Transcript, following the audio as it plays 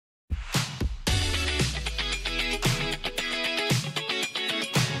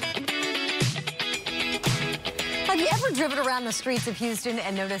driven around the streets of Houston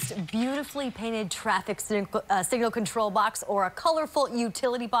and noticed beautifully painted traffic signal control box or a colorful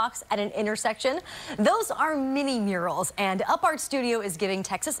utility box at an intersection? Those are mini murals, and Up Art Studio is giving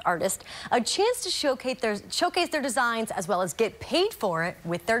Texas artists a chance to showcase their designs as well as get paid for it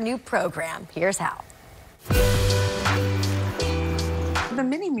with their new program. Here's how. The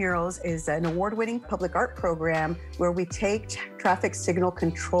Mini Murals is an award-winning public art program where we take traffic signal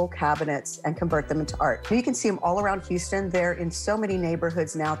control cabinets and convert them into art. You can see them all around Houston. They're in so many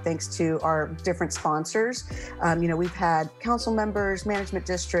neighborhoods now thanks to our different sponsors. We've had council members, management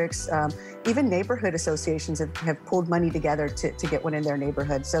districts, even neighborhood associations have pulled money together to get one in their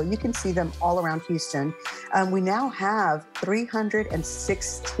neighborhood. So you can see them all around Houston. We now have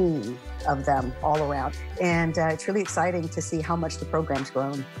 316 of them all around. And it's really exciting to see how much the program's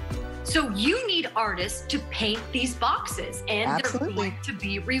grown. So you need artists to paint these boxes, and Absolutely. They're going to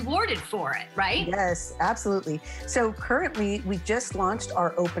be rewarded for it, right? Yes, absolutely. So currently we just launched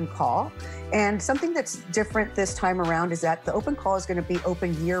our open call, and something that's different this time around is that the open call is going to be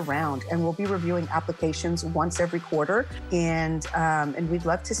open year round, and we'll be reviewing applications once every quarter. And we'd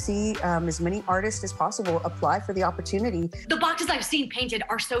love to see as many artists as possible apply for the opportunity. The boxes I've seen painted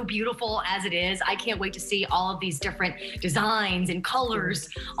are so beautiful as it is. I can't wait to see all of these different designs and colors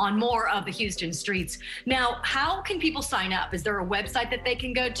on more of the Houston streets. Now, how can people sign up? Is there a website that they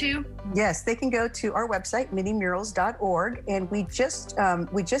can go to? Yes, they can go to our website, minimurals.org, and we just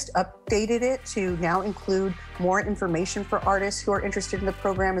updated it to now include more information for artists who are interested in the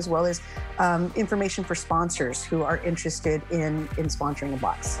program, as well as information for sponsors who are interested in sponsoring a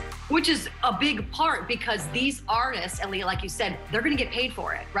box. Which is a big part, because these artists, Elia, like you said, they're going to get paid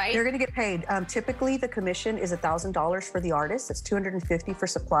for it, right? They're going to get paid. Typically, the commission is $1,000 for the artist. It's $250 for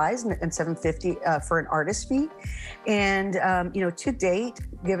supplies and $750 for an artist fee. And to date,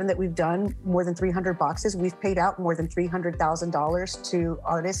 given that we've done more than 300 boxes, we've paid out more than $300,000 to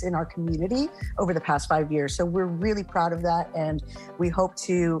artists in our community over the past 5 years. So we're really proud of that, and we hope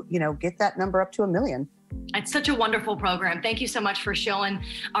to, get that number up to $1 million. It's such a wonderful program. Thank you so much for showing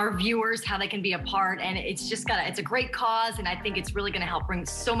our viewers how they can be a part. And it's a great cause. And I think it's really going to help bring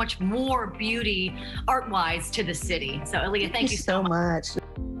so much more beauty art-wise to the city. So Elia, thank you so much.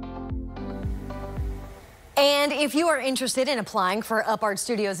 And if you are interested in applying for Up Art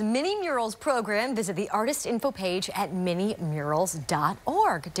Studio's Mini Murals program, visit the artist info page at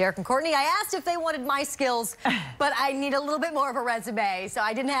minimurals.org. Derek and Courtney, I asked if they wanted my skills, but I need a little bit more of a resume, so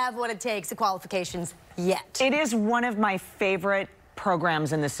I didn't have what it takes, the qualifications yet. It is one of my favorite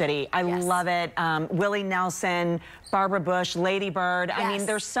programs in the city. I love it. Willie Nelson, Barbara Bush, Lady Bird. Yes, I mean,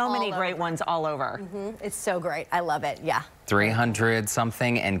 there's so many great ones all over. It's so great. I love it. Yeah. 300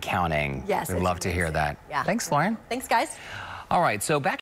 something and counting. Yes. We'd love to hear that. Yeah. Thanks, Lauren. Thanks, guys. All right, so back